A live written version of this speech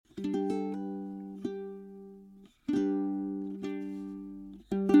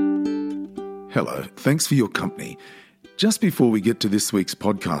Hello, thanks for your company. Just before we get to this week's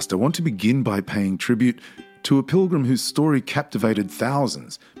podcast, I want to begin by paying tribute to a pilgrim whose story captivated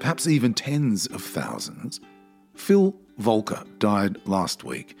thousands, perhaps even tens of thousands. Phil Volker died last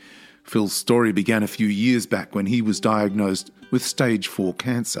week. Phil's story began a few years back when he was diagnosed with stage 4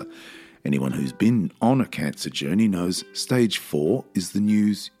 cancer. Anyone who's been on a cancer journey knows stage 4 is the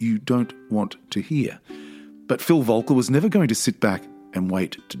news you don't want to hear. But Phil Volker was never going to sit back and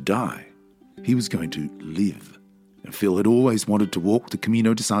wait to die. He was going to live. And Phil had always wanted to walk the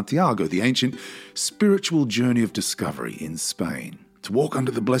Camino de Santiago, the ancient spiritual journey of discovery in Spain, to walk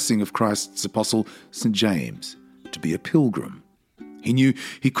under the blessing of Christ's apostle St. James, to be a pilgrim. He knew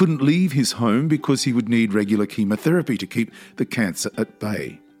he couldn't leave his home because he would need regular chemotherapy to keep the cancer at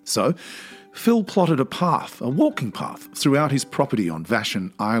bay. So, Phil plotted a path, a walking path, throughout his property on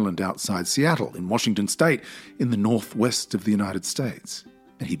Vashon Island outside Seattle in Washington State in the northwest of the United States.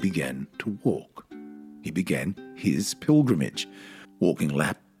 And he began to walk. He began his pilgrimage. Walking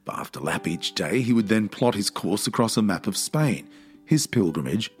lap after lap each day, he would then plot his course across a map of Spain, his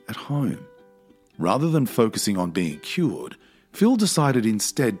pilgrimage at home. Rather than focusing on being cured, Phil decided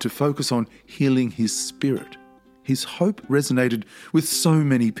instead to focus on healing his spirit. His hope resonated with so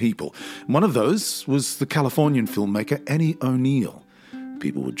many people. One of those was the Californian filmmaker Annie O'Neil.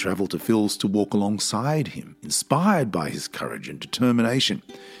 People would travel to Phil's to walk alongside him, inspired by his courage and determination.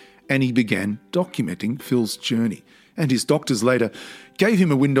 Annie began documenting Phil's journey, and his doctors later gave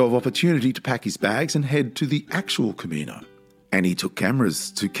him a window of opportunity to pack his bags and head to the actual Camino. Annie took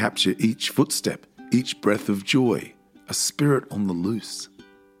cameras to capture each footstep, each breath of joy, a spirit on the loose.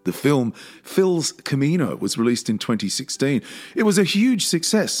 The film, Phil's Camino, was released in 2016. It was a huge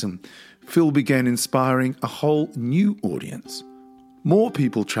success, and Phil began inspiring a whole new audience. More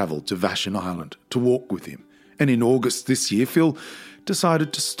people travelled to Vashon Island to walk with him, and in August this year, Phil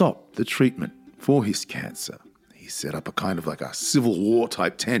decided to stop the treatment for his cancer. He set up a kind of like a Civil War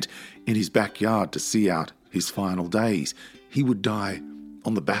type tent in his backyard to see out his final days. He would die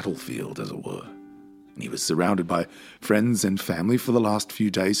on the battlefield, as it were. And he was surrounded by friends and family for the last few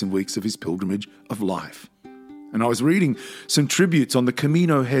days and weeks of his pilgrimage of life. And I was reading some tributes on the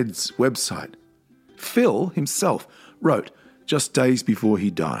Camino Heads website. Phil himself wrote, just days before he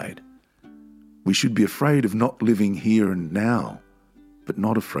died, "We should be afraid of not living here and now, but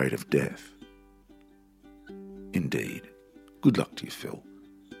not afraid of death." Indeed. Good luck to you, Phil.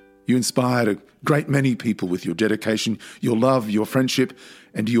 You inspired a great many people with your dedication, your love, your friendship,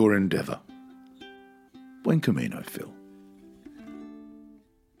 and your endeavour. Buen camino, Phil.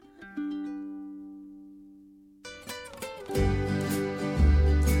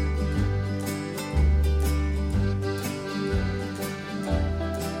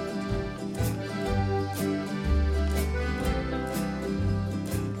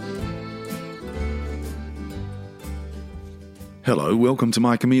 Hello, welcome to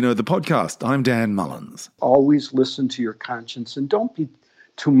My Camino, the podcast. I'm Dan Mullins. Always listen to your conscience and don't be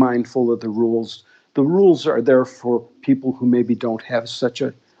too mindful of the rules. The rules are there for people who maybe don't have such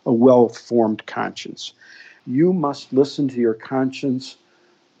a well-formed conscience. You must listen to your conscience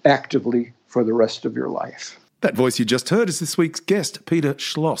actively for the rest of your life. That voice you just heard is this week's guest, Peter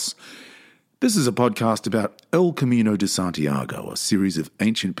Schloss. This is a podcast about El Camino de Santiago, a series of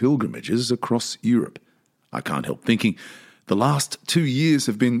ancient pilgrimages across Europe. I can't help thinking the last 2 years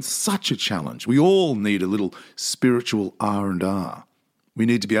have been such a challenge. We all need a little spiritual R&R. We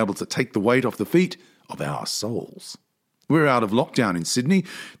need to be able to take the weight off the feet of our souls. We're out of lockdown in Sydney.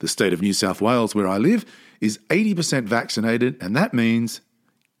 The state of New South Wales, where I live, is 80% vaccinated, and that means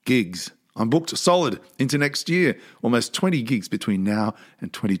gigs. I'm booked solid into next year, almost 20 gigs between now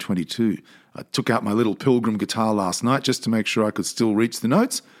and 2022. I took out my little pilgrim guitar last night just to make sure I could still reach the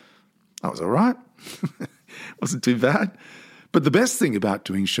notes. That was all right. Wasn't too bad. But the best thing about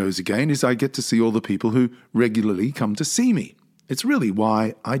doing shows again is I get to see all the people who regularly come to see me. It's really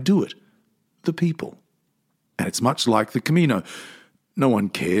why I do it. The people. And it's much like the Camino. No one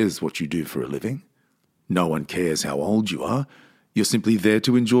cares what you do for a living. No one cares how old you are. You're simply there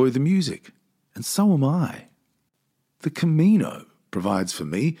to enjoy the music. And so am I. The Camino provides for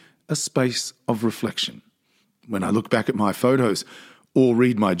me a space of reflection. When I look back at my photos or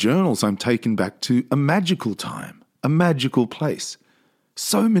read my journals, I'm taken back to a magical time, a magical place.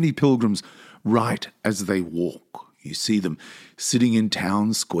 So many pilgrims write as they walk. You see them sitting in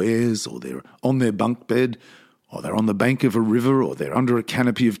town squares, or they're on their bunk bed, or they're on the bank of a river, or they're under a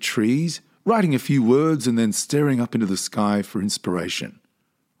canopy of trees, writing a few words and then staring up into the sky for inspiration,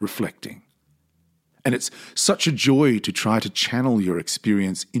 reflecting. And it's such a joy to try to channel your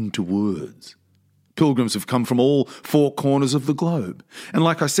experience into words. Pilgrims have come from all four corners of the globe. And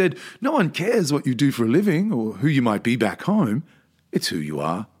like I said, no one cares what you do for a living or who you might be back home. It's who you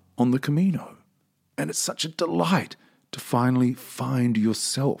are on the Camino. And it's such a delight to finally find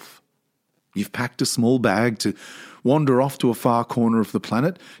yourself. You've packed a small bag to wander off to a far corner of the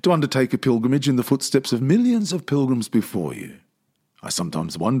planet to undertake a pilgrimage in the footsteps of millions of pilgrims before you. I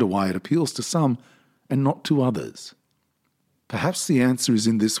sometimes wonder why it appeals to some and not to others. Perhaps the answer is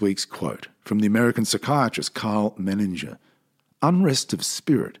in this week's quote from the American psychiatrist Karl Menninger. Unrest of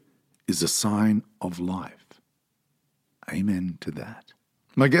spirit is a sign of life. Amen to that.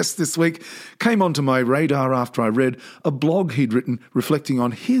 My guest this week came onto my radar after I read a blog he'd written reflecting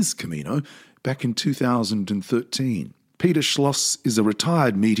on his Camino back in 2013. Peter Schloss is a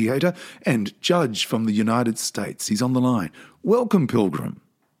retired mediator and judge from the United States. He's on the line. Welcome, Pilgrim.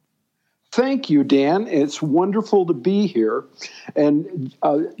 Thank you, Dan. It's wonderful to be here. And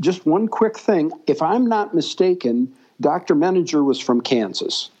just one quick thing. If I'm not mistaken, Dr. Menninger was from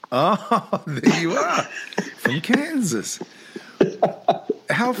Kansas. Oh, there you are. From Kansas.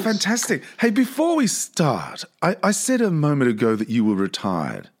 How fantastic. Hey, before we start, I said a moment ago that you were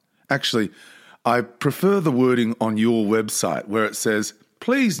retired. Actually, I prefer the wording on your website where it says,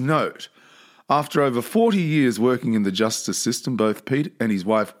 please note, after over 40 years working in the justice system, both Pete and his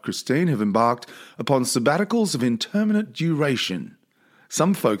wife Christine have embarked upon sabbaticals of indeterminate duration.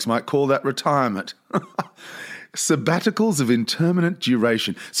 Some folks might call that retirement. Sabbaticals of indeterminate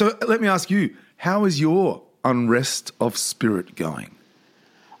duration. So let me ask you, how is your unrest of spirit going?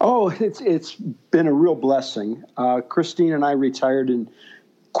 Oh, it's been a real blessing. Christine and I retired in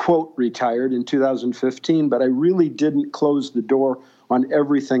 2015, but I really didn't close the door on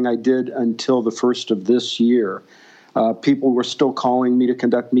everything I did until the first of this year. People were still calling me to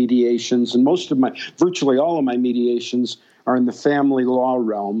conduct mediations, and virtually all of my mediations are in the family law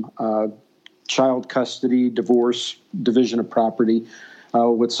realm, child custody, divorce, division of property,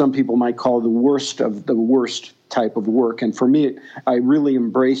 what some people might call the worst of the worst type of work. And for me, I really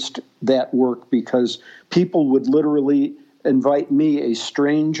embraced that work because people would literally invite me, a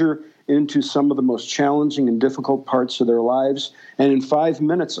stranger, into some of the most challenging and difficult parts of their lives. And in 5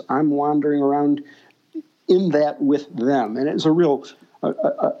 minutes, I'm wandering around in that with them. And it's a real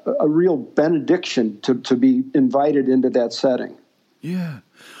benediction to be invited into that setting. Yeah.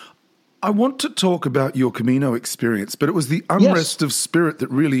 I want to talk about your Camino experience, but it was the unrest of spirit that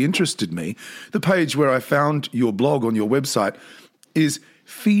really interested me. The page where I found your blog on your website is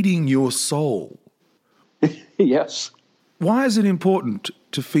Feeding Your Soul. Yes. Why is it important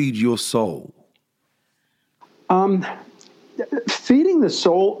to feed your soul? Feeding the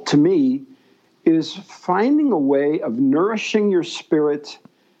soul, to me, is finding a way of nourishing your spirit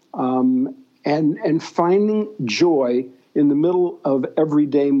and finding joy in the middle of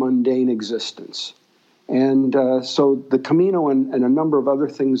everyday mundane existence. And so the Camino and a number of other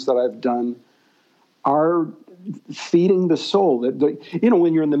things that I've done are feeding the soul.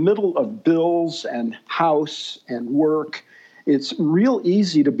 When you're in the middle of bills and house and work, it's real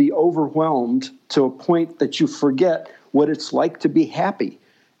easy to be overwhelmed to a point that you forget what it's like to be happy.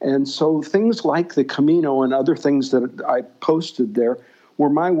 And so things like the Camino and other things that I posted there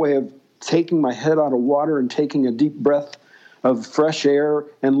were my way of taking my head out of water and taking a deep breath of fresh air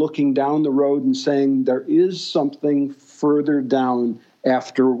and looking down the road and saying, there is something further down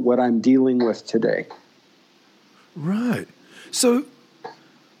after what I'm dealing with today. Right. So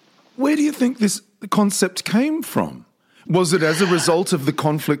where do you think this concept came from? Was it as a result of the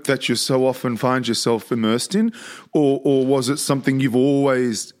conflict that you so often find yourself immersed in, or was it something you've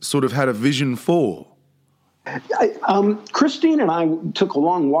always sort of had a vision for? Christine and I took a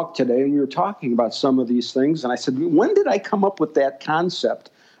long walk today, and we were talking about some of these things, and I said, when did I come up with that concept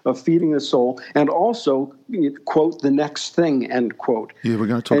of feeding the soul, and also, quote, the next thing, end quote. Yeah, we're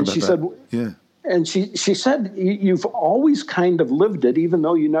going to talk about that. She said, yeah. And she said, you've always kind of lived it, even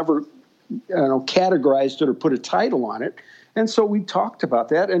though you never categorized it or put a title on it. And so we talked about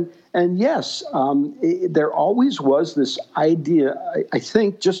that. And yes, there always was this idea, I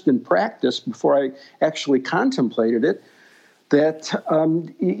think just in practice before I actually contemplated it, that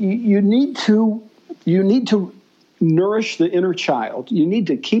you need to nourish the inner child. You need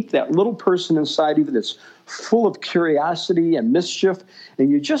to keep that little person inside you that's full of curiosity and mischief, and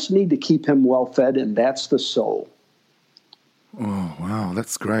you just need to keep him well fed, and that's the soul. Oh, wow,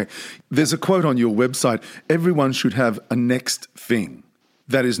 that's great. There's a quote on your website, everyone should have a next thing.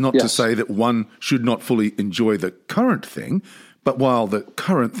 That is not to say that one should not fully enjoy the current thing, but while the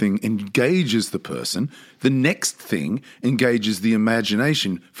current thing engages the person, the next thing engages the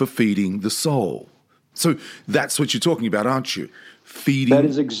imagination for feeding the soul. So that's what you're talking about, aren't you? feeding. That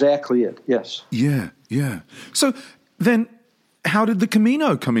is exactly it, yes. Yeah, yeah. So then how did the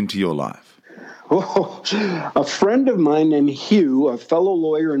Camino come into your life? Oh, a friend of mine named Hugh, a fellow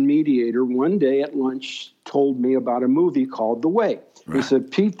lawyer and mediator, one day at lunch told me about a movie called The Way. Right. He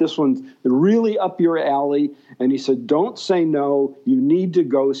said, Pete, this one's really up your alley. And he said, don't say no. You need to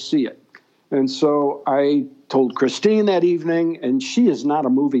go see it. And so I told Christine that evening, and she is not a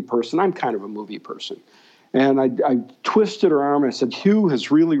movie person. I'm kind of a movie person. And I twisted her arm. And I said, Hugh has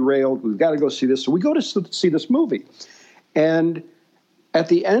really railed. We've got to go see this. So we go to see this movie. And at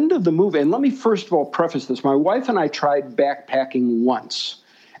the end of the movie, and let me first of all preface this. My wife and I tried backpacking once,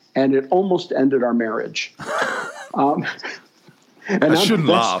 and it almost ended our marriage. And I shouldn't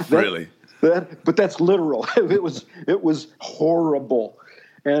laugh, really. But that's literal. It was horrible.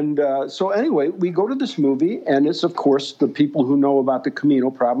 And so anyway, we go to this movie, and it's, of course, the people who know about the Camino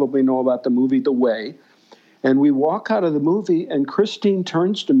probably know about the movie The Way. And we walk out of the movie, and Christine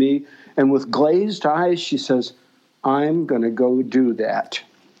turns to me, and with glazed eyes, she says, I'm going to go do that.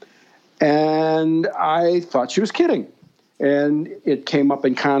 And I thought she was kidding. And it came up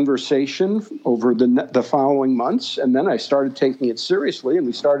in conversation over the following months. And then I started taking it seriously, and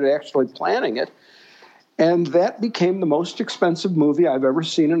we started actually planning it. And that became the most expensive movie I've ever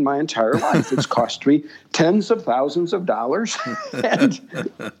seen in my entire life. It's cost me tens of thousands of dollars.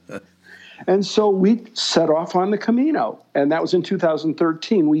 And so we set off on the Camino, and that was in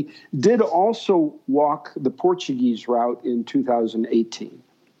 2013. We did also walk the Portuguese route in 2018.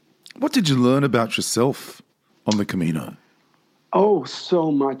 What did you learn about yourself on the Camino? Oh,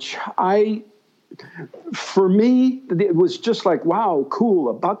 so much. For me, it was just like, wow, cool,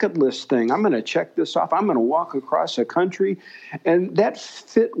 a bucket list thing. I'm going to check this off. I'm going to walk across a country. And that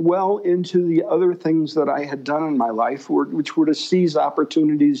fit well into the other things that I had done in my life, which were to seize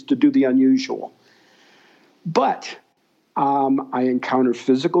opportunities to do the unusual. But I encountered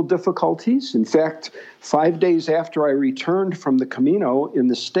physical difficulties. In fact, 5 days after I returned from the Camino in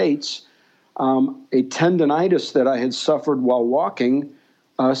the States, a tendonitis that I had suffered while walking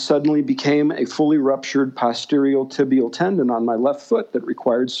suddenly became a fully ruptured posterior tibial tendon on my left foot that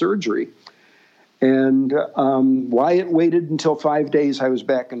required surgery. And why it waited until 5 days I was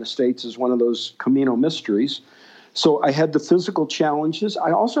back in the States is one of those Camino mysteries. So I had the physical challenges.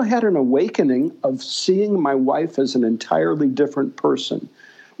 I also had an awakening of seeing my wife as an entirely different person.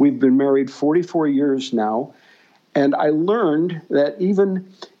 We've been married 44 years now. And I learned that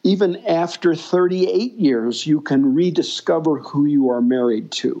even after 38 years, you can rediscover who you are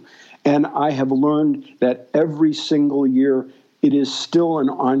married to. And I have learned that every single year, it is still an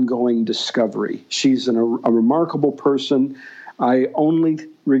ongoing discovery. She's a remarkable person. I only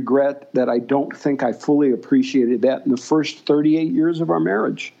regret that I don't think I fully appreciated that in the first 38 years of our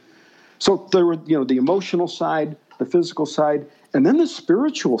marriage. So there were, the emotional side, the physical side, and then the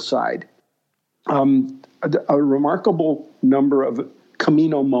spiritual side. A remarkable number of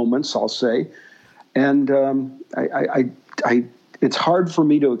Camino moments, I'll say, and it's hard for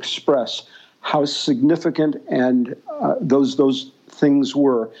me to express how significant and those things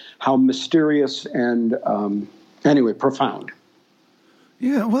were, how mysterious and anyway profound.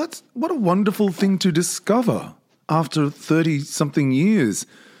 Yeah, well, what a wonderful thing to discover after 30-something years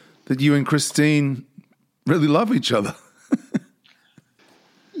that you and Christine really love each other.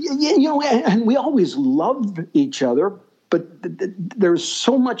 And we always loved each other, but there's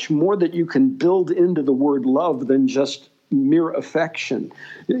so much more that you can build into the word love than just mere affection.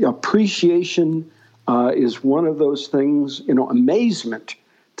 Appreciation is one of those things, amazement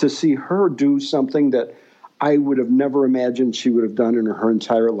to see her do something that I would have never imagined she would have done in her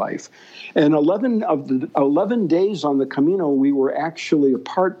entire life. And 11 of the 11 days on the Camino, we were actually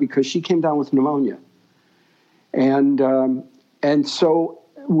apart because she came down with pneumonia. And so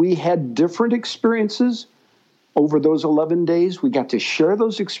we had different experiences over those 11 days. We got to share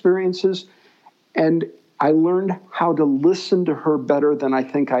those experiences, and I learned how to listen to her better than I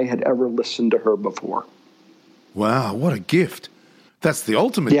think I had ever listened to her before. Wow, what a gift. That's the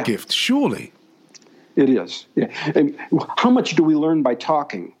ultimate gift, surely. It is. Yeah. And how much do we learn by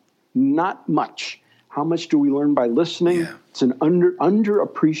talking? Not much. How much do we learn by listening? Yeah. It's an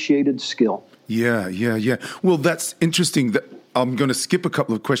underappreciated skill. Yeah. Well, that's interesting. I'm going to skip a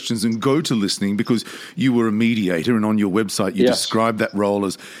couple of questions and go to listening because you were a mediator, and on your website you describe that role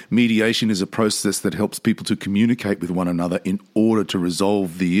as mediation is a process that helps people to communicate with one another in order to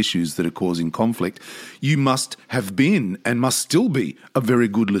resolve the issues that are causing conflict. You must have been and must still be a very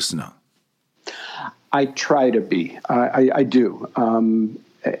good listener. I try to be. I do.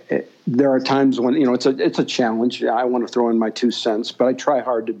 There are times when, it's a challenge. I want to throw in my 2 cents, but I try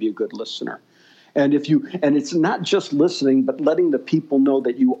hard to be a good listener. And it's not just listening, but letting the people know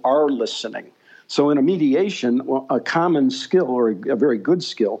that you are listening. So in a mediation, a common skill or a very good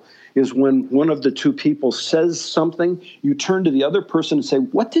skill is when one of the two people says something, you turn to the other person and say,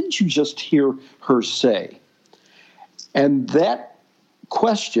 what did you just hear her say? And that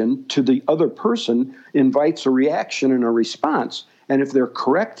question to the other person invites a reaction and a response. And if they're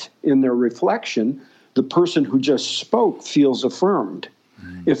correct in their reflection, the person who just spoke feels affirmed.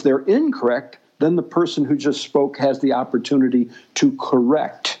 If they're incorrect, then the person who just spoke has the opportunity to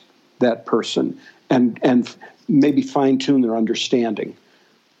correct that person and maybe fine-tune their understanding.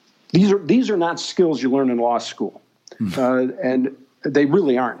 These are not skills you learn in law school, and they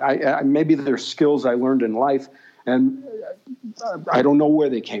really aren't. Maybe they're skills I learned in life, and I don't know where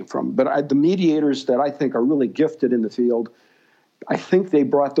they came from. But the mediators that I think are really gifted in the field, I think they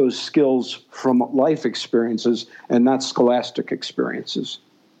brought those skills from life experiences and not scholastic experiences.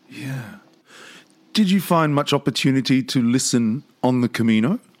 Yeah. Did you find much opportunity to listen on the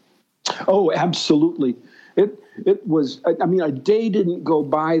Camino? Oh, absolutely. It was, I mean, a day didn't go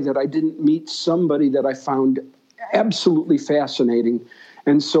by that I didn't meet somebody that I found absolutely fascinating.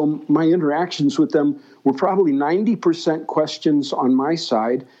 And so my interactions with them were probably 90% questions on my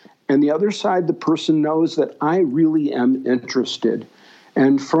side. And the other side, the person knows that I really am interested.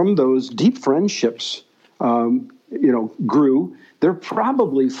 And from those deep friendships, grew. There are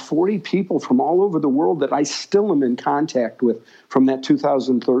probably 40 people from all over the world that I still am in contact with from that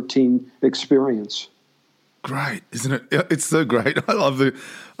 2013 experience. Great, isn't it? It's so great. I love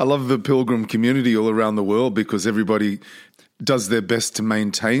the pilgrim community all around the world because everybody does their best to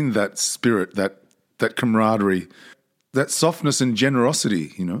maintain that spirit, that camaraderie, that softness and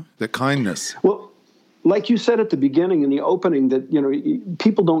generosity, that kindness. Well, like you said at the beginning in the opening, that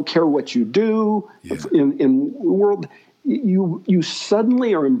people don't care what you do in the world. You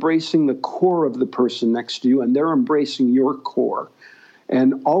suddenly are embracing the core of the person next to you, and they're embracing your core.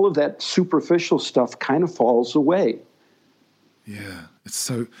 And all of that superficial stuff kind of falls away. Yeah,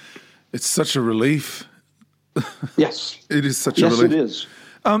 it's such a relief. Yes. It is such a relief. Yes, it is.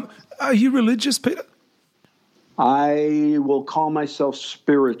 Are you religious, Peter? I will call myself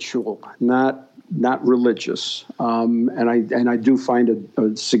spiritual, not religious. And I do find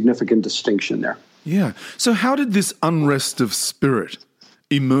a significant distinction there. Yeah. So how did this unrest of spirit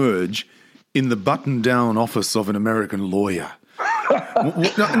emerge in the button-down office of an American lawyer?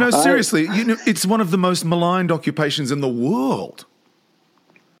 No, seriously, it's one of the most maligned occupations in the world.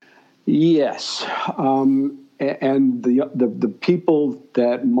 Yes, and the people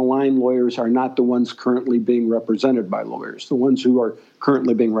that malign lawyers are not the ones currently being represented by lawyers. The ones who are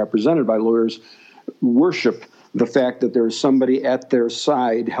currently being represented by lawyers worship the fact that there is somebody at their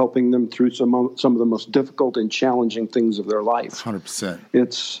side helping them through some of the most difficult and challenging things of their life. 100%.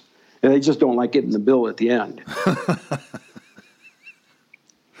 And they just don't like getting the bill at the end.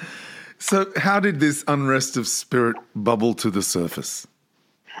 So how did this unrest of spirit bubble to the surface?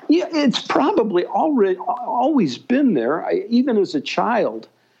 Yeah, it's probably always been there. Even as a child,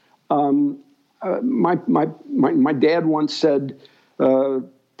 my dad once said,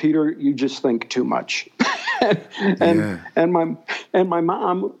 "Peter, you just think too much," and my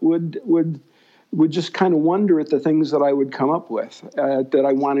mom would just kind of wonder at the things that I would come up with that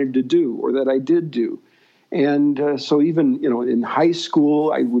I wanted to do or that I did do. And so even, in high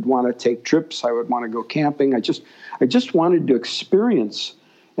school, I would want to take trips. I would want to go camping. I just wanted to experience.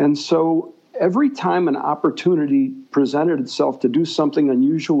 And so every time an opportunity presented itself to do something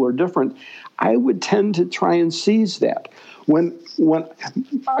unusual or different, I would tend to try and seize that. When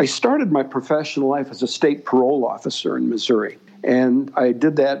I started my professional life as a state parole officer in Missouri, and I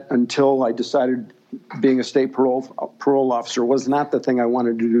did that until I decided being a state parole officer was not the thing I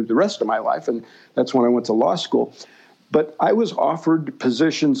wanted to do the rest of my life, and that's when I went to law school. But I was offered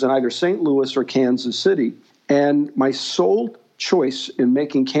positions in either St. Louis or Kansas City, and my sole choice in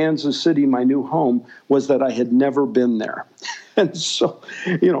making Kansas City my new home was that I had never been there. And so,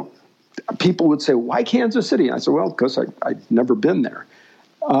 people would say, "Why Kansas City?" And I said, "Well, because I'd never been there."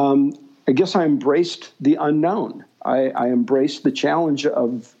 I guess I embraced the unknown. I embraced the challenge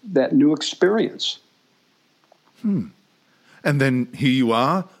of that new experience. And then here you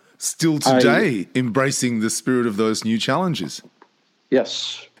are, still today, embracing the spirit of those new challenges.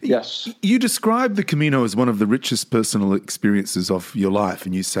 Yes. You describe the Camino as one of the richest personal experiences of your life,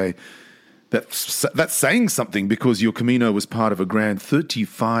 and you say that's saying something because your Camino was part of a grand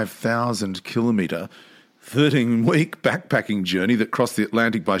 35,000 kilometre 13-week backpacking journey that crossed the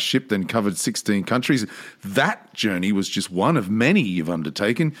Atlantic by ship, then covered 16 countries. That journey was just one of many you've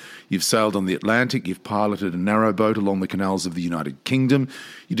undertaken. You've sailed on the Atlantic, you've piloted a narrowboat along the canals of the United Kingdom.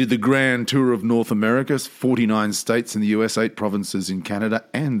 You did the grand tour of North America, 49 states in the US, 8 provinces in Canada,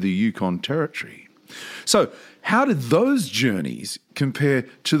 and the Yukon Territory. So, how did those journeys compare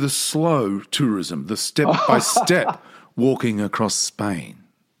to the slow tourism, the step-by-step walking across Spain?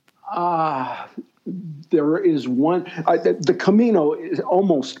 There is one. The Camino is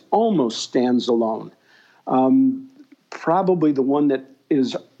almost stands alone. Probably the one that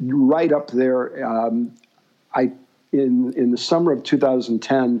is right up there. In the summer of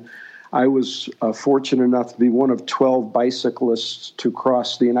 2010, I was fortunate enough to be one of 12 bicyclists to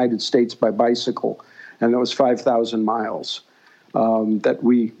cross the United States by bicycle, and that was 5,000 miles that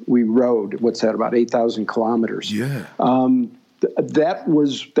we rode. What's that? About 8,000 kilometers. Yeah. That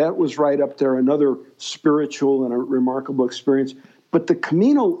was right up there, another spiritual and a remarkable experience. But the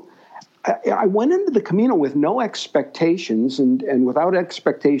Camino, I went into the Camino with no expectations, and without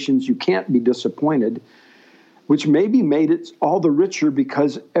expectations, you can't be disappointed, which maybe made it all the richer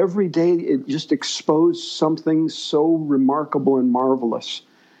because every day it just exposed something so remarkable and marvelous.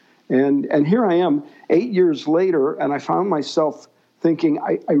 And here I am 8 years later, and I found myself thinking,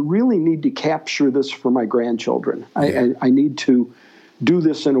 I really need to capture this for my grandchildren. Yeah. I need to do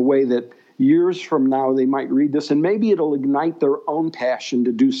this in a way that years from now they might read this, and maybe it'll ignite their own passion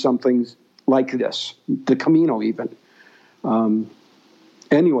to do something like this, the Camino even.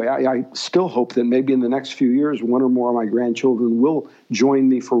 Anyway, I still hope that maybe in the next few years, one or more of my grandchildren will join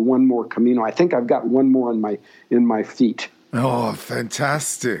me for one more Camino. I think I've got one more in my feet. Oh,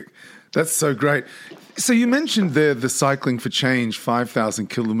 fantastic. That's so great. So you mentioned there the Cycling for Change 5,000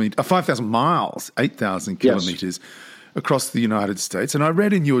 miles, 8,000 kilometers across the United States. And I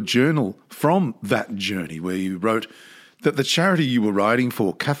read in your journal from that journey where you wrote that the charity you were riding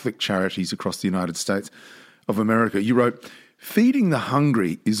for, Catholic Charities across the United States of America, you wrote, feeding the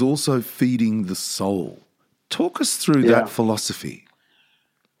hungry is also feeding the soul. Talk us through that philosophy.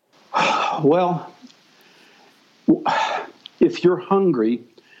 Well, if you're hungry,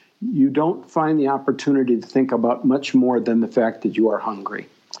 you don't find the opportunity to think about much more than the fact that you are hungry.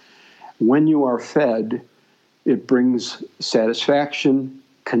 When you are fed, it brings satisfaction,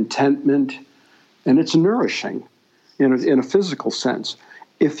 contentment, and it's nourishing in a physical sense.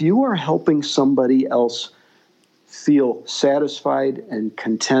 If you are helping somebody else feel satisfied and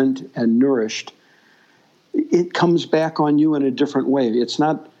content and nourished, it comes back on you in a different way. It's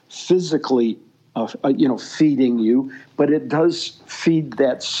not physically feeding you, but it does feed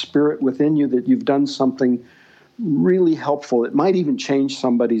that spirit within you that you've done something really helpful. It might even change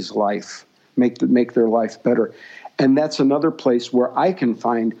somebody's life, make their life better. And that's another place where I can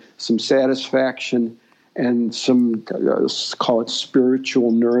find some satisfaction and some, call it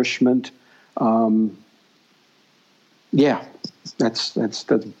spiritual nourishment. That's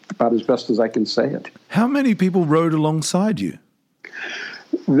about as best as I can say it. How many people rode alongside you?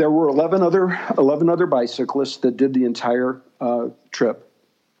 There were 11 other bicyclists that did the entire trip.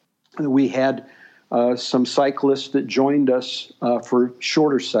 We had some cyclists that joined us for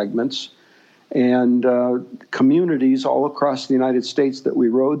shorter segments, and communities all across the United States that we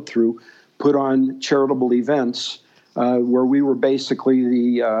rode through put on charitable events where we were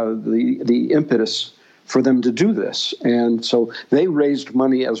basically the impetus for them to do this. And so they raised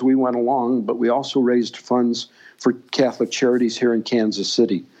money as we went along, but we also raised funds for Catholic Charities here in Kansas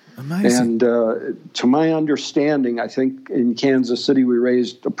City. Amazing. And to my understanding, I think in Kansas City we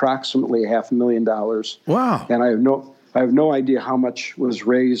raised approximately $500,000. Wow. And I have no idea how much was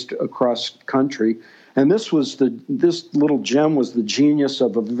raised across country. And this little gem was the genius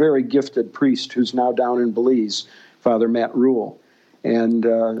of a very gifted priest who's now down in Belize, Father Matt Rule. And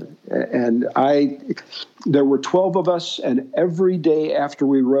there were 12 of us, and every day after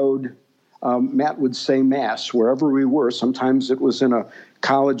we rode, Matt would say Mass wherever we were. Sometimes it was in a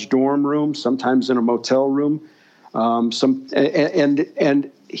college dorm room, sometimes in a motel room.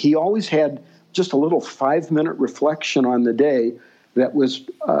 And he always had just a little 5-minute reflection on the day that was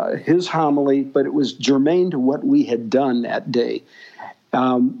his homily, but it was germane to what we had done that day.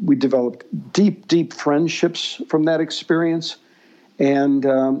 We developed deep friendships from that experience. And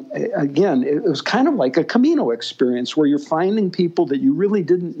again, it was kind of like a Camino experience where you're finding people that you really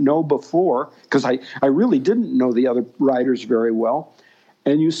didn't know before, because I really didn't know the other riders very well.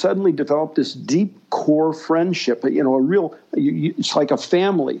 And you suddenly develop this deep core friendship, it's like a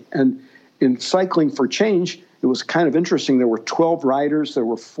family. And in Cycling for Change, it was kind of interesting. There were 12 riders. There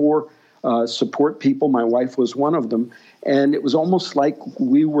were 4 support people. My wife was one of them. And it was almost like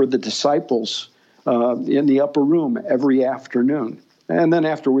we were the disciples in the upper room every afternoon. And then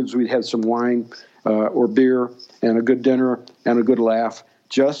afterwards, we'd have some wine or beer and a good dinner and a good laugh,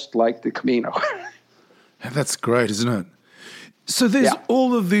 just like the Camino. That's great, isn't it? So there's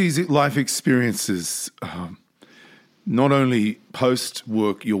all of these life experiences, not only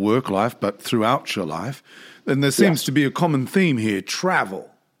post-work, your work life, but throughout your life. And there seems to be a common theme here, travel.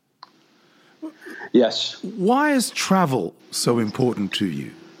 Yes. Why is travel so important to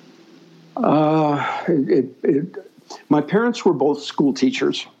you? My parents were both school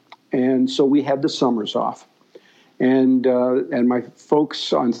teachers, and so we had the summers off. And my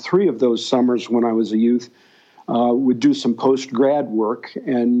folks on 3 of those summers when I was a youth would do some post-grad work,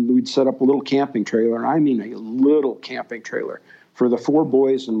 and we'd set up a little camping trailer, and I mean a little camping trailer, for the 4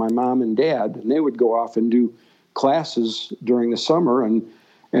 boys and my mom and dad, and they would go off and do classes during the summer, and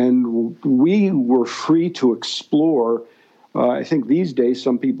we were free to explore. I think these days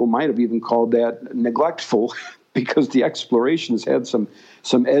some people might have even called that neglectful because the explorations had some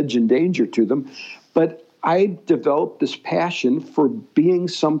edge and danger to them. But I developed this passion for being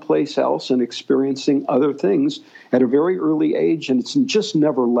someplace else and experiencing other things at a very early age, and it's just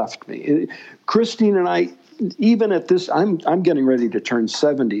never left me. Christine and I, even at this, I'm getting ready to turn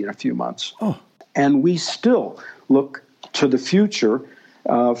 70 in a few months. Oh. And we still look to the future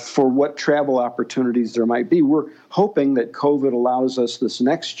for what travel opportunities there might be. We're hoping that COVID allows us this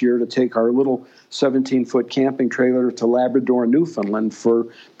next year to take our little 17-foot camping trailer to Labrador, Newfoundland for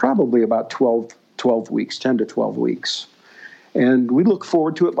probably about 12 weeks, 10 to 12 weeks. And we look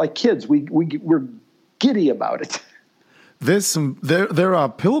forward to it like kids. We're giddy about it. There are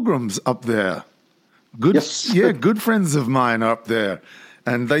pilgrims up there. Good friends of mine are up there.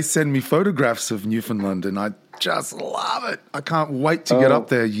 And they send me photographs of Newfoundland, and I just love it. I can't wait to get up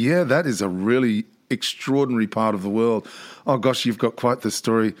there. Yeah, that is a really extraordinary part of the world. Oh, gosh, you've got quite the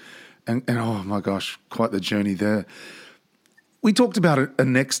story. And oh, my gosh, quite the journey there. We talked about a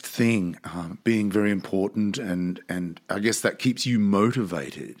next thing being very important, and I guess that keeps you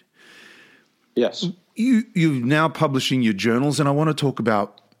motivated. Yes. You're now publishing your journals, and I want to talk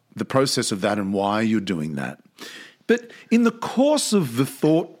about the process of that and why you're doing that. But in the course of the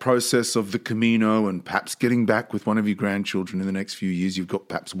thought process of the Camino and perhaps getting back with one of your grandchildren in the next few years, you've got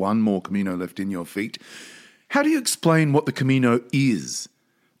perhaps one more Camino left in your feet. How do you explain what the Camino is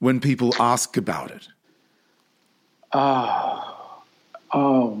when people ask about it?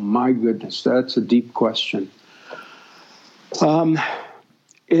 Oh my goodness, that's a deep question.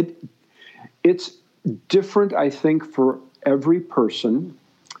 It's different, I think, for every person.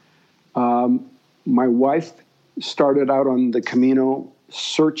 My wife started out on the Camino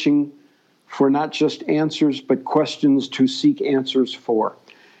searching for not just answers, but questions to seek answers for.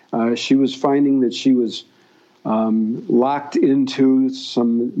 She was finding that she was locked into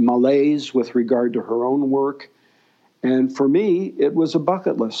some malaise with regard to her own work. And for me, it was a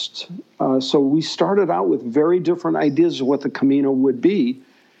bucket list. So we started out with very different ideas of what the Camino would be,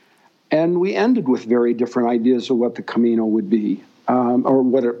 and we ended with very different ideas of what the Camino would be, or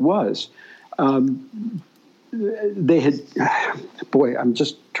what it was. I'm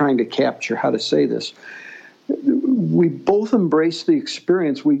just trying to capture how to say this. We both embraced the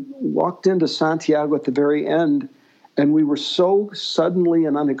experience. We walked into Santiago at the very end, and we were so suddenly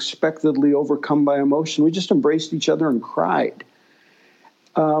and unexpectedly overcome by emotion. We just embraced each other and cried.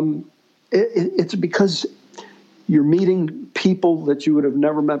 It's because you're meeting people that you would have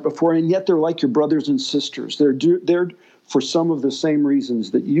never met before, and yet they're like your brothers and sisters. They're for some of the same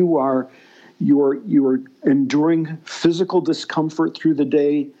reasons that you are. You're enduring physical discomfort through the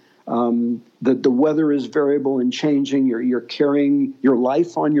day. That the weather is variable and changing. You're carrying your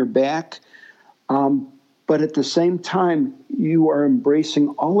life on your back. But at the same time, you are embracing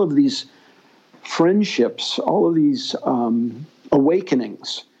all of these friendships, all of these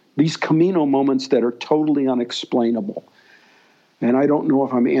awakenings, these Camino moments that are totally unexplainable. And I don't know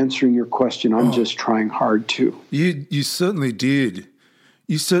if I'm answering your question. I'm just trying hard to. You certainly did.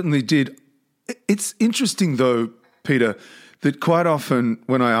 You certainly did. It's interesting, though, Peter, that quite often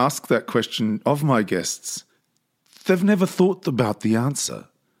when I ask that question of my guests, they've never thought about the answer.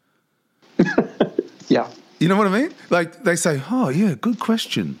 Yeah. You know what I mean? Like they say, oh, yeah, good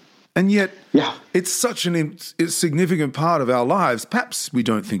question. And yet it's such a significant part of our lives. Perhaps we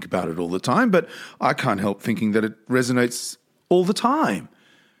don't think about it all the time, but I can't help thinking that it resonates all the time.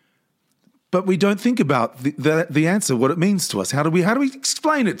 But we don't think about the answer, what it means to us. How do we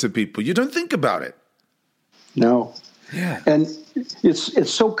explain it to people? You don't think about it. No. Yeah. And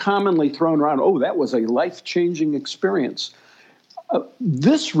it's so commonly thrown around, oh, that was a life-changing experience.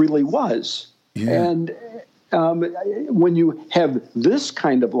 This really was. Yeah. And when you have this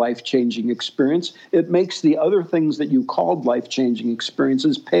kind of life-changing experience, it makes the other things that you called life-changing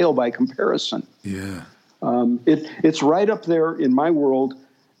experiences pale by comparison. Yeah. It's right up there in my world.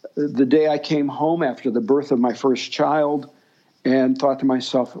 The day I came home after the birth of my first child and thought to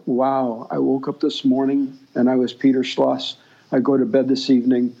myself, wow, I woke up this morning and I was Peter Schloss. I go to bed this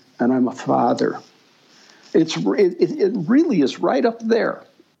evening and I'm a father. It really is right up there.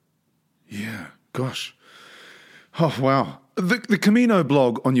 Yeah, gosh. Oh, wow. The Camino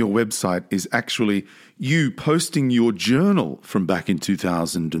blog on your website is actually you posting your journal from back in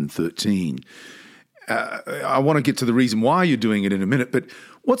 2013. I want to get to the reason why you're doing it in a minute, but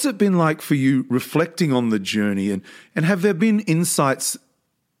what's it been like for you reflecting on the journey, and have there been insights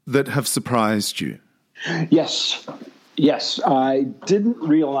that have surprised you? Yes. I didn't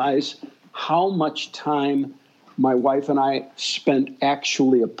realize how much time my wife and I spent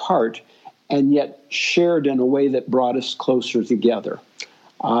actually apart and yet shared in a way that brought us closer together.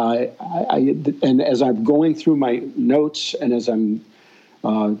 And as I'm going through my notes and as I'm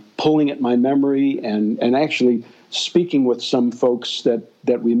pulling at my memory and actually speaking with some folks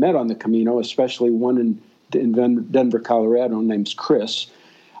that we met on the Camino, especially one in Denver, Colorado, named Chris,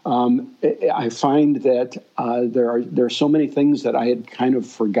 I find that there are so many things that I had kind of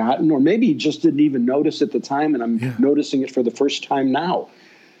forgotten, or maybe just didn't even notice at the time, and I'm noticing it for the first time now.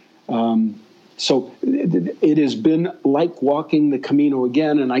 So it has been like walking the Camino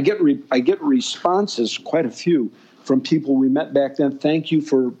again, and I get responses, quite a few, from people we met back then. Thank you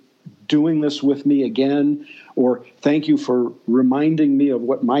for doing this with me again, or thank you for reminding me of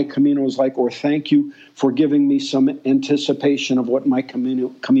what my Camino is like, or thank you for giving me some anticipation of what my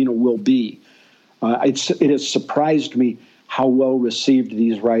Camino will be. It has surprised me how well received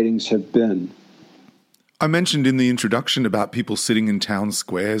these writings have been. I mentioned in the introduction about people sitting in town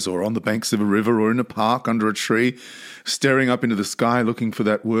squares or on the banks of a river or in a park under a tree, staring up into the sky, looking for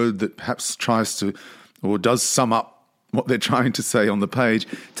that word that perhaps tries to or does sum up what they're trying to say on the page.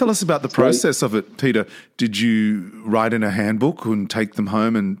 Tell us about the process of it, Peter. Did you write in a handbook and take them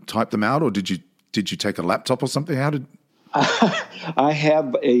home and type them out, or did you take a laptop or something? How did... I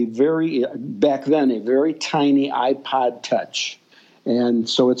have back then, a very tiny iPod Touch. And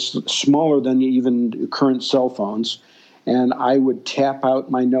so it's smaller than even current cell phones. And I would tap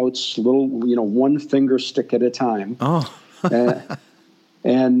out my notes, one finger stick at a time. Oh.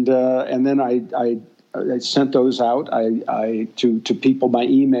 and then I sent those out to people by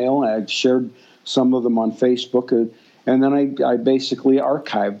email. I shared some of them on Facebook. And then I basically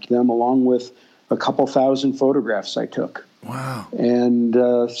archived them along with a couple thousand photographs I took. Wow. And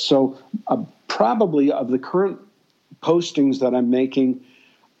so probably of the current postings that I'm making,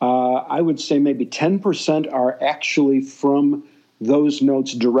 I would say maybe 10% are actually from those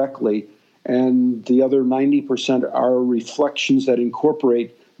notes directly, and the other 90% are reflections that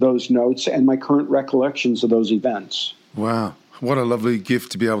incorporate those notes and my current recollections of those events. Wow. What a lovely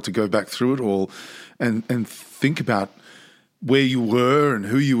gift to be able to go back through it all and think about where you were and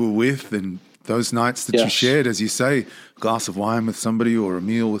who you were with and those nights that you shared, as you say, a glass of wine with somebody or a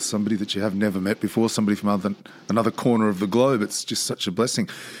meal with somebody that you have never met before, somebody from another corner of the globe. It's just such a blessing.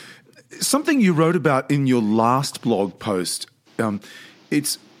 Something you wrote about in your last blog post,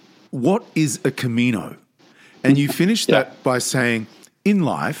 it's what is a Camino? And you finished that by saying, in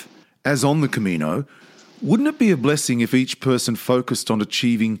life, as on the Camino, wouldn't it be a blessing if each person focused on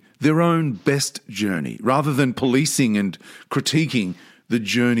achieving their own best journey rather than policing and critiquing the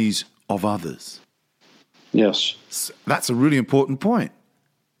journeys of others? Yes. That's a really important point.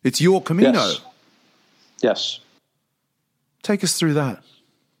 It's your Camino. Yes. Take us through that.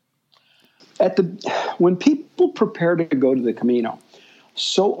 When people prepare to go to the Camino,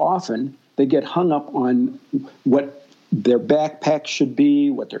 so often they get hung up on what their backpack should be,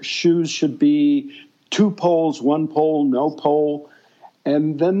 what their shoes should be, 2 poles, 1 pole, no pole,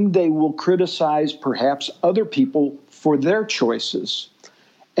 and then they will criticize perhaps other people for their choices.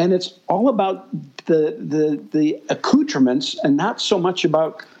 And it's all about the accoutrements and not so much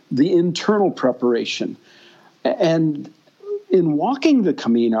about the internal preparation. And in walking the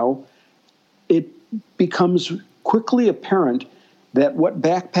Camino, it becomes quickly apparent that what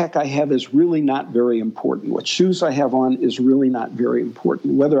backpack I have is really not very important. What shoes I have on is really not very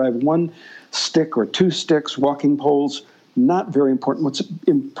important. Whether I have 1 stick or 2 sticks, walking poles, not very important. What's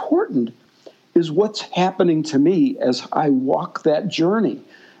important is what's happening to me as I walk that journey.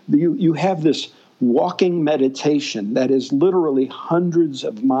 You have this walking meditation that is literally hundreds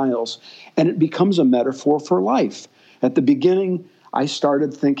of miles, and it becomes a metaphor for life. At the beginning, I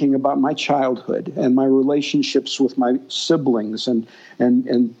started thinking about my childhood and my relationships with my siblings and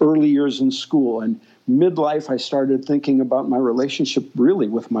early years in school and midlife, I started thinking about my relationship really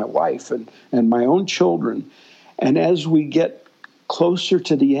with my wife and my own children. And as we get closer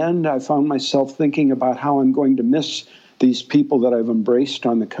to the end, I found myself thinking about how I'm going to miss these people that I've embraced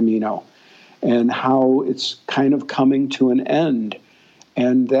on the Camino and how it's kind of coming to an end.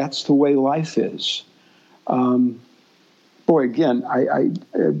 And that's the way life is. Boy, again,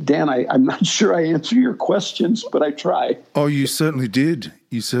 Dan, I'm not sure I answer your questions, but I try. Oh, you certainly did.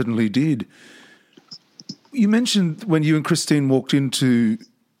 You certainly did. You mentioned when you and Christine walked into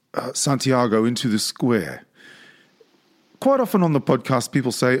Santiago, into the square. Quite often on the podcast,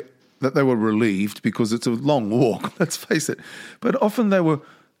 people say that they were relieved because it's a long walk, let's face it. But often they were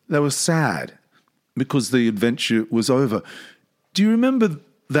sad because the adventure was over. Do you remember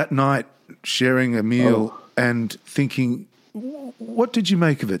that night sharing a meal and thinking, what did you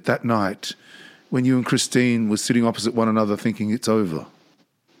make of it that night when you and Christine were sitting opposite one another thinking it's over?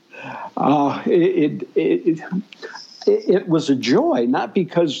 It was a joy, not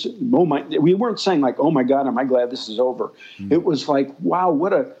because we weren't saying like, oh my God, am I glad this is over. It was like, wow,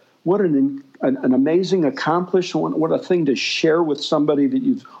 what an amazing accomplishment, what a thing to share with somebody that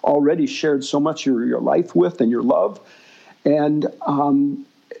you've already shared so much of your life with and your love. And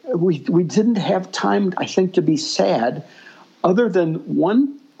we didn't have time, I think, to be sad, other than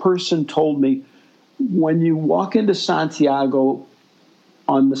one person told me, when you walk into Santiago,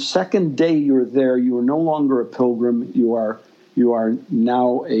 on the second day you're there, you are no longer a pilgrim, you are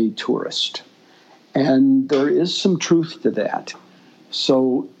now a tourist. And there is some truth to that.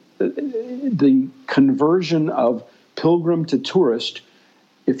 So the conversion of pilgrim to tourist,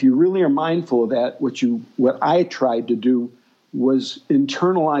 if you really are mindful of that, what I tried to do was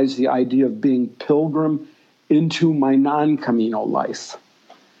internalize the idea of being pilgrim into my non-Camino life.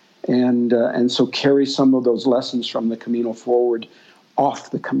 And so carry some of those lessons from the Camino forward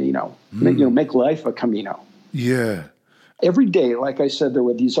off the Camino. Make life a Camino. Yeah. Every day, like I said, there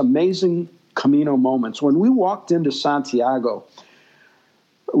were these amazing Camino moments. When we walked into Santiago,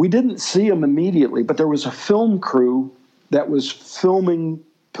 we didn't see them immediately, but there was a film crew that was filming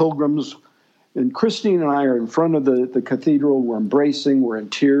pilgrims. And Christine and I are in front of the cathedral. We're embracing. We're in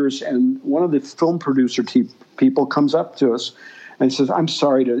tears. And one of the film producer people comes up to us and says, I'm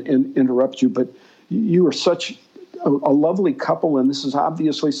sorry to interrupt you, but you are such a lovely couple, and this is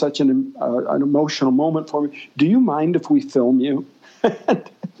obviously such an emotional moment for me. Do you mind if we film you?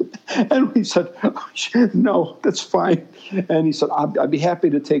 And we said, no, that's fine. And he said, I'd be happy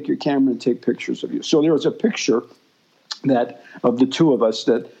to take your camera and take pictures of you. So there was a picture of the two of us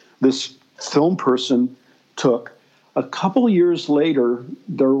that this film person took. A couple years later,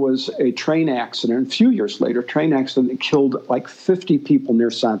 there was a train accident. A few years later, train accident that killed like 50 people near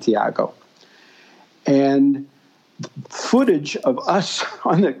Santiago. And footage of us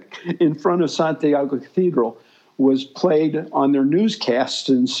in front of Santiago Cathedral was played on their newscasts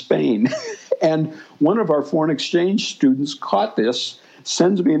in Spain. And one of our foreign exchange students caught this,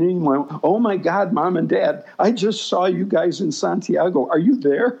 sends me an email, oh my God, Mom and Dad, I just saw you guys in Santiago. Are you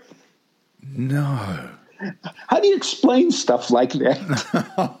there? No. How do you explain stuff like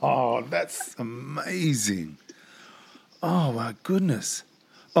that? Oh, that's amazing. Oh, my goodness.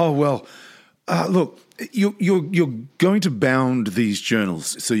 Oh, well, look, you're going to bound these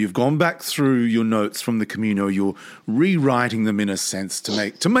journals. So you've gone back through your notes from the Camino. You're rewriting them in a sense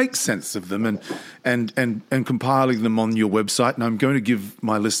to make sense of them and compiling them on your website. And I'm going to give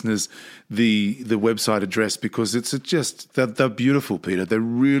my listeners the website address because it's just they're beautiful, Peter. They're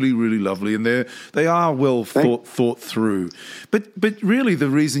really, really lovely, and they are well thought through. But really, the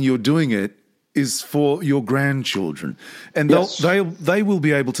reason you're doing it is for your grandchildren, and they will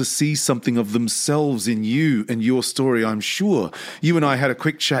be able to see something of themselves in you and your story, I'm sure. You and I had a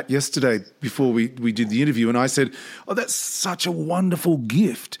quick chat yesterday before we did the interview, and I said, oh, that's such a wonderful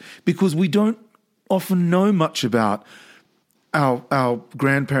gift, because we don't often know much about our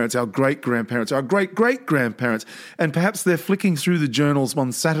grandparents, our great-grandparents, our great-great-grandparents, and perhaps they're flicking through the journals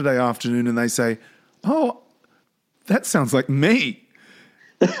one Saturday afternoon and they say, oh, that sounds like me.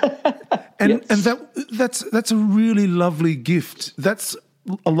 And that's a really lovely gift. That's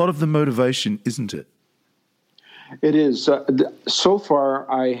a lot of the motivation, isn't it? It is. So far,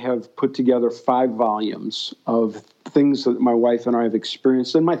 I have put together 5 volumes of things that my wife and I have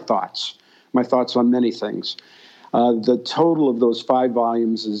experienced, and my thoughts on many things. The total of those 5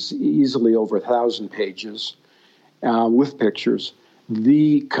 volumes is easily over 1,000 pages with pictures.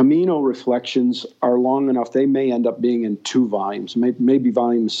 The Camino reflections are long enough. They may end up being in 2 volumes, maybe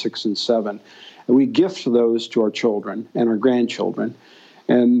volumes 6 and 7. And we gift those to our children and our grandchildren.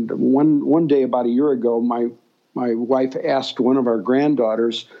 And one day, about a year ago, my wife asked one of our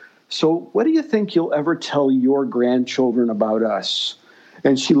granddaughters, So what do you think you'll ever tell your grandchildren about us?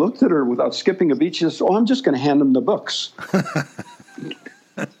 And she looked at her without skipping a beat. She says, oh, I'm just going to hand them the books.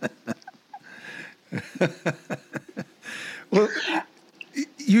 Well,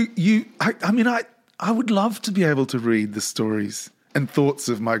 I would love to be able to read the stories and thoughts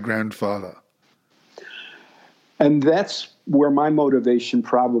of my grandfather. And that's where my motivation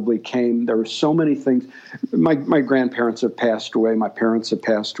probably came. There were so many things. My grandparents have passed away. My parents have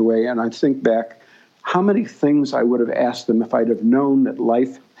passed away. And I think back how many things I would have asked them if I'd have known that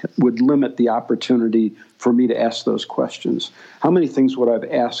life would limit the opportunity for me to ask those questions. How many things would I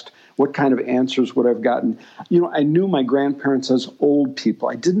have asked? What kind of answers would I have gotten? I knew my grandparents as old people.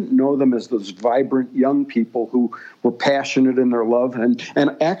 I didn't know them as those vibrant young people who were passionate in their love and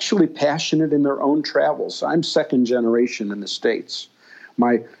actually passionate in their own travels. I'm second generation in the States.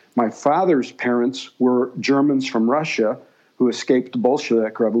 My father's parents were Germans from Russia who escaped the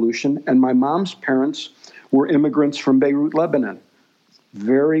Bolshevik Revolution, and my mom's parents were immigrants from Beirut, Lebanon.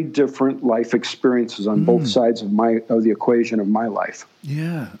 Very different life experiences on both sides of the equation of my life.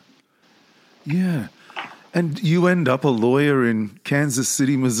 Yeah. Yeah. And you end up a lawyer in Kansas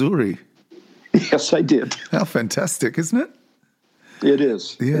City, Missouri. Yes, I did. How fantastic, isn't it? It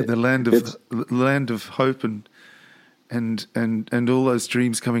is. Yeah, the land of hope and all those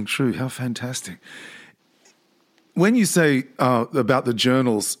dreams coming true. How fantastic. When you say about the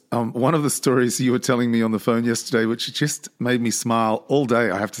journals, one of the stories you were telling me on the phone yesterday, which just made me smile all day,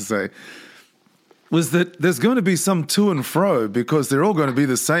 I have to say, was that there's going to be some to and fro because they're all going to be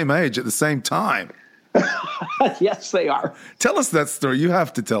the same age at the same time. Yes, they are. Tell us that story. You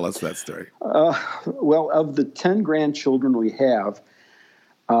have to tell us that story. Well, of the 10 grandchildren we have,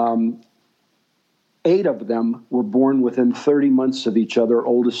 8 of them were born within 30 months of each other,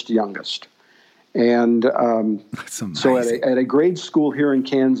 oldest to youngest. And so at a grade school here in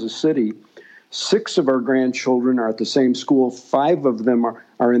Kansas City, 6 of our grandchildren are at the same school. 5 of them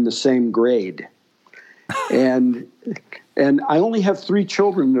are in the same grade. And I only have 3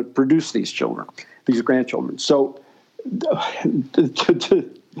 children that produce these grandchildren. So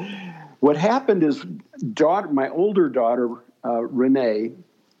what happened is my older daughter, Renee,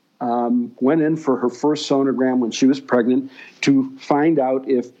 went in for her first sonogram when she was pregnant to find out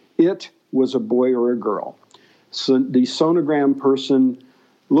if it was a boy or a girl. So the sonogram person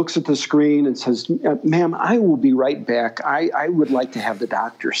looks at the screen and says, ma'am, I will be right back. I would like to have the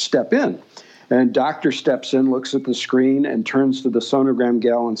doctor step in. And doctor steps in, looks at the screen, and turns to the sonogram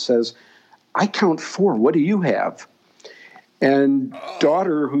gal and says, I count 4. What do you have? And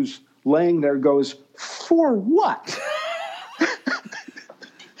daughter, who's laying there, goes, 4 what?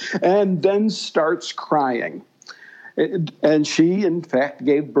 And then starts crying. And she, in fact,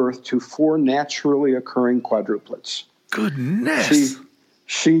 gave birth to 4 naturally occurring quadruplets. Goodness.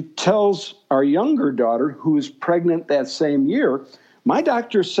 She tells our younger daughter, who is pregnant that same year, my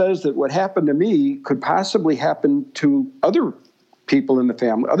doctor says that what happened to me could possibly happen to other people in the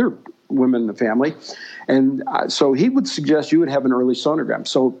family, other women in the family. And so he would suggest you would have an early sonogram.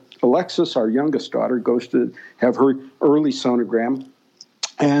 So Alexis, our youngest daughter, goes to have her early sonogram.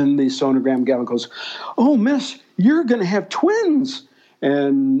 And the sonogram gal goes, oh, miss, you're going to have twins.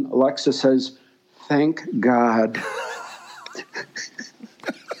 And Alexis says, thank God.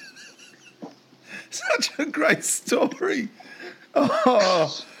 Such a great story.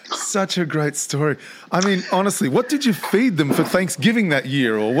 Oh, such a great story. I mean, honestly, what did you feed them for Thanksgiving that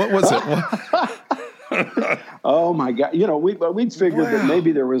year, or what was it? Oh, my God. We'd figured that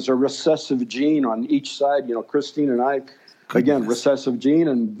maybe there was a recessive gene on each side. Christine and I, again, recessive gene,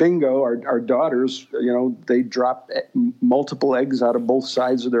 and bingo, our daughters, they drop multiple eggs out of both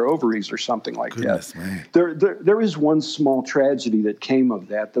sides of their ovaries or something like that. Man. There is one small tragedy that came of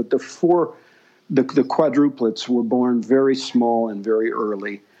that. The quadruplets were born very small and very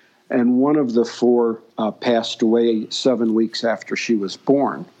early, and one of the 4 passed away 7 weeks after she was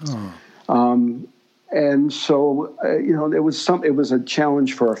born. Oh. And so, it was a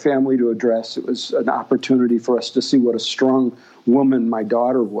challenge for our family to address. It was an opportunity for us to see what a strong woman my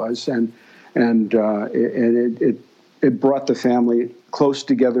daughter was, and it brought the family close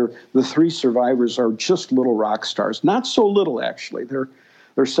together. The 3 survivors are just little rock stars, not so little actually. They're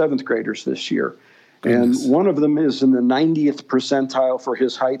 7th graders this year. Goodness. And one of them is in the 90th percentile for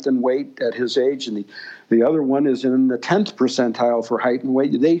his height and weight at his age, and the other one is in the 10th percentile for height and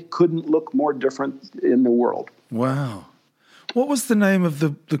weight. They couldn't look more different in the world. Wow. What was the name of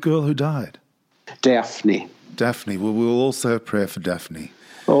the girl who died? Daphne. Daphne. Well, we'll also have prayer for Daphne.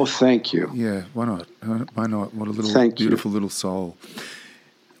 Oh, thank you. Yeah, why not? Why not? What a little beautiful little soul.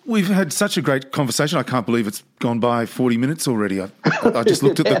 We've had such a great conversation. I can't believe it's gone by 40 minutes already. I just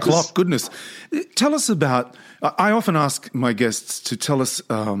looked at the clock. Goodness. Tell us about, I often ask my guests to tell us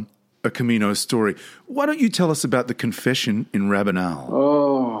a Camino story. Why don't you tell us about the confession in Rabanal?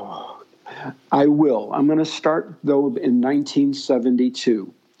 Oh, I will. I'm going to start, though, in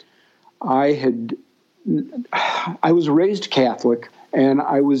 1972. I was raised Catholic, and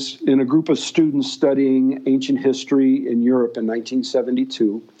I was in a group of students studying ancient history in Europe in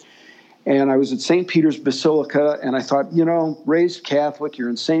 1972. And I was at St. Peter's Basilica, and I thought, raised Catholic, you're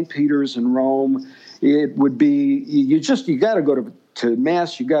in St. Peter's in Rome. It would be, you got to go to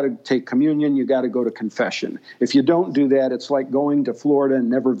Mass, you got to take communion, you got to go to confession. If you don't do that, it's like going to Florida and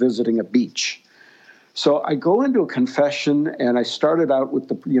never visiting a beach. So I go into a confession, and I started out with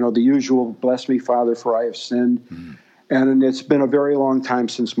the usual, bless me, Father, for I have sinned. Mm. And it's been a very long time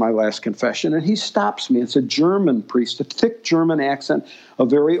since my last confession. And he stops me. It's a German priest, a thick German accent, a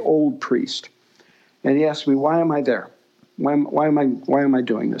very old priest. And he asks me, why am I there? Why am I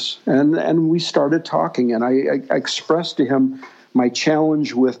doing this? And we started talking, and I expressed to him my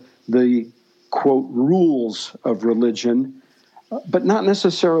challenge with the, quote, rules of religion, but not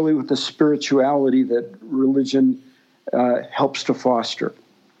necessarily with the spirituality that religion helps to foster.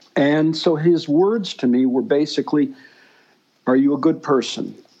 And so his words to me were basically, are you a good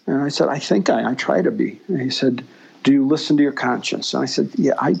person? And I said, I think I try to be. And he said, do you listen to your conscience? And I said,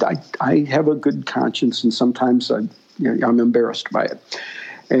 yeah, I have a good conscience, and sometimes I'm embarrassed by it.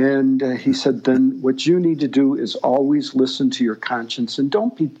 And he said, then what you need to do is always listen to your conscience, and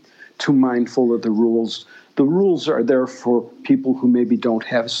don't be too mindful of the rules. The rules are there for people who maybe don't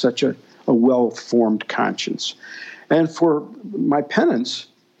have such a well-formed conscience. And for my penance,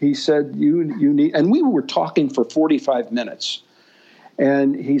 he said, you need, and we were talking for 45 minutes.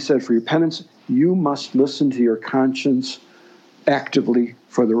 And he said, for your penance, you must listen to your conscience actively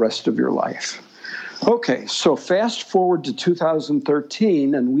for the rest of your life. Okay, so fast forward to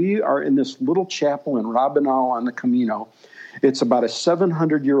 2013, and we are in this little chapel in Rabanal on the Camino. It's about a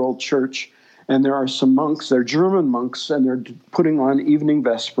 700-year-old church, and there are some monks, they're German monks, and they're putting on evening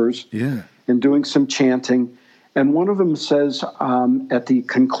vespers and doing some chanting. And one of them says, at the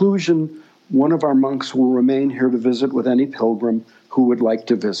conclusion, one of our monks will remain here to visit with any pilgrim who would like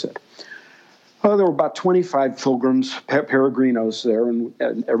to visit. There were about 25 pilgrims, peregrinos there,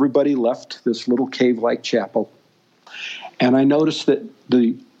 and everybody left this little cave-like chapel. And I noticed that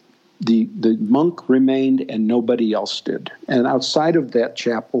the monk remained and nobody else did. And outside of that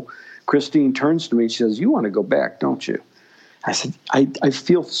chapel, Christine turns to me and she says, you want to go back, don't you? I said, I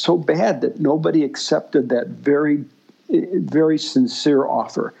feel so bad that nobody accepted that very, very sincere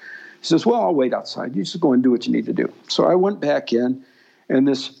offer. He says, well, I'll wait outside. You just go and do what you need to do. So I went back in, and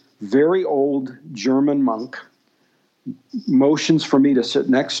this very old German monk motions for me to sit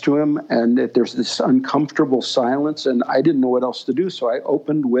next to him, and there's this uncomfortable silence, and I didn't know what else to do. So I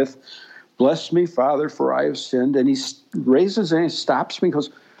opened with, bless me, Father, for I have sinned. And he raises and he stops me and goes,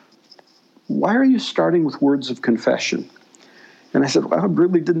 why are you starting with words of confession? And I said, well, I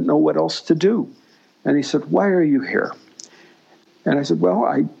really didn't know what else to do. And he said, why are you here? And I said, well,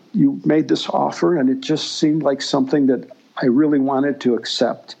 you made this offer, and it just seemed like something that I really wanted to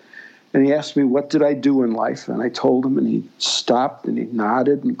accept. And he asked me, what did I do in life? And I told him, and he stopped, and he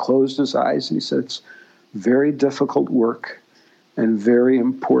nodded and closed his eyes, and he said, it's very difficult work and very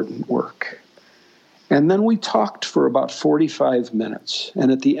important work. And then we talked for about 45 minutes. And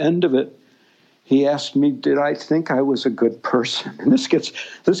at the end of it, he asked me, did I think I was a good person? And this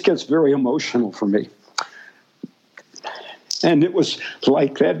gets very emotional for me. And it was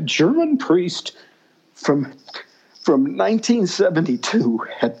like that German priest from 1972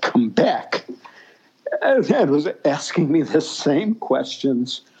 had come back and was asking me the same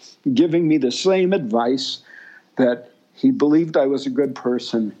questions, giving me the same advice, that he believed I was a good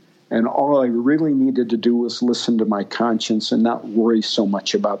person, and all I really needed to do was listen to my conscience and not worry so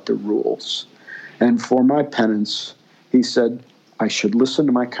much about the rules. And for my penance, he said, I should listen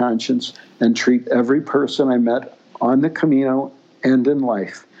to my conscience and treat every person I met on the Camino and in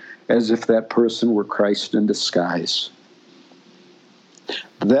life as if that person were Christ in disguise.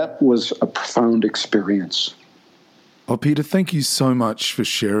 That was a profound experience. Oh, Peter, thank you so much for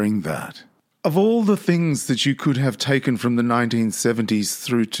sharing that. Of all the things that you could have taken from the 1970s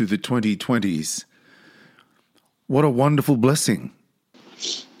through to the 2020s, what a wonderful blessing.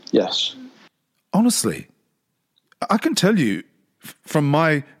 Yes. Honestly, I can tell you from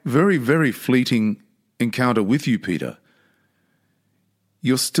my very, very fleeting encounter with you, Peter,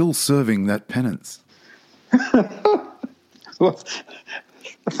 you're still serving that penance. Well,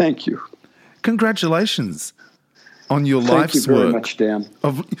 thank you. Congratulations. on your Thank life's you very work. much, Dan.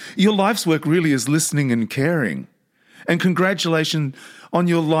 Your life's work really is listening and caring. And congratulations on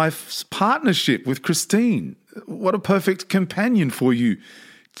your life's partnership with Christine. What a perfect companion for you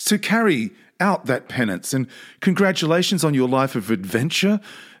to carry out that penance. And congratulations on your life of adventure.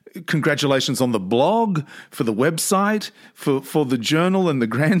 Congratulations on the blog, for the website, for the journal and the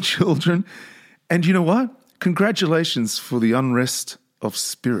grandchildren. And you know what? Congratulations for the unrest of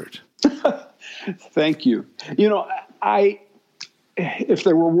spirit. Thank you. You know, if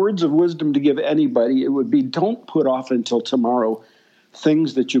there were words of wisdom to give anybody, it would be don't put off until tomorrow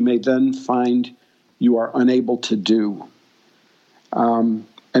things that you may then find you are unable to do.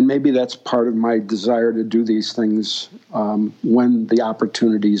 And maybe that's part of my desire to do these things when the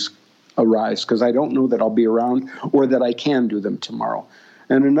opportunities arise, because I don't know that I'll be around or that I can do them tomorrow.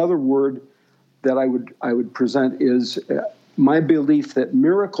 And another word that I would present is my belief that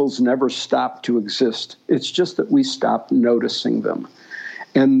miracles never stop to exist. It's just that we stop noticing them.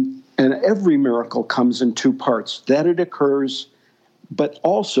 And every miracle comes in two parts, that it occurs, but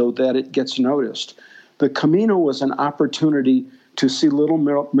also that it gets noticed. The Camino was an opportunity to see little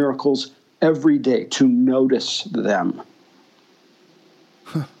miracles every day, to notice them.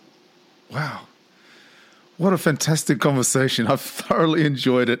 Wow. What a fantastic conversation. I've thoroughly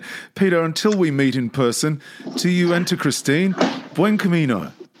enjoyed it. Peter, until we meet in person, to you and to Christine, buen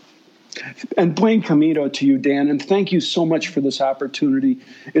camino. And buen camino to you, Dan. And thank you so much for this opportunity.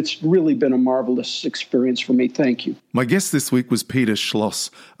 It's really been a marvelous experience for me. Thank you. My guest this week was Peter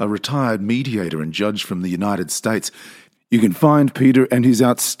Schloss, a retired mediator and judge from the United States. You can find Peter and his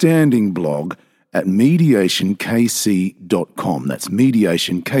outstanding blog at mediationkc.com. That's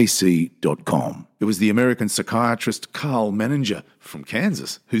mediationkc.com. It was the American psychiatrist Carl Menninger from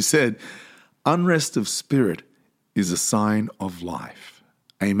Kansas who said, "Unrest of spirit is a sign of life."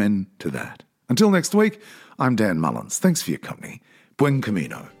 Amen to that. Until next week, I'm Dan Mullins. Thanks for your company. Buen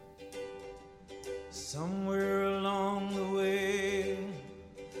camino. Somewhere along the way,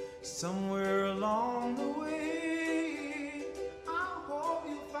 somewhere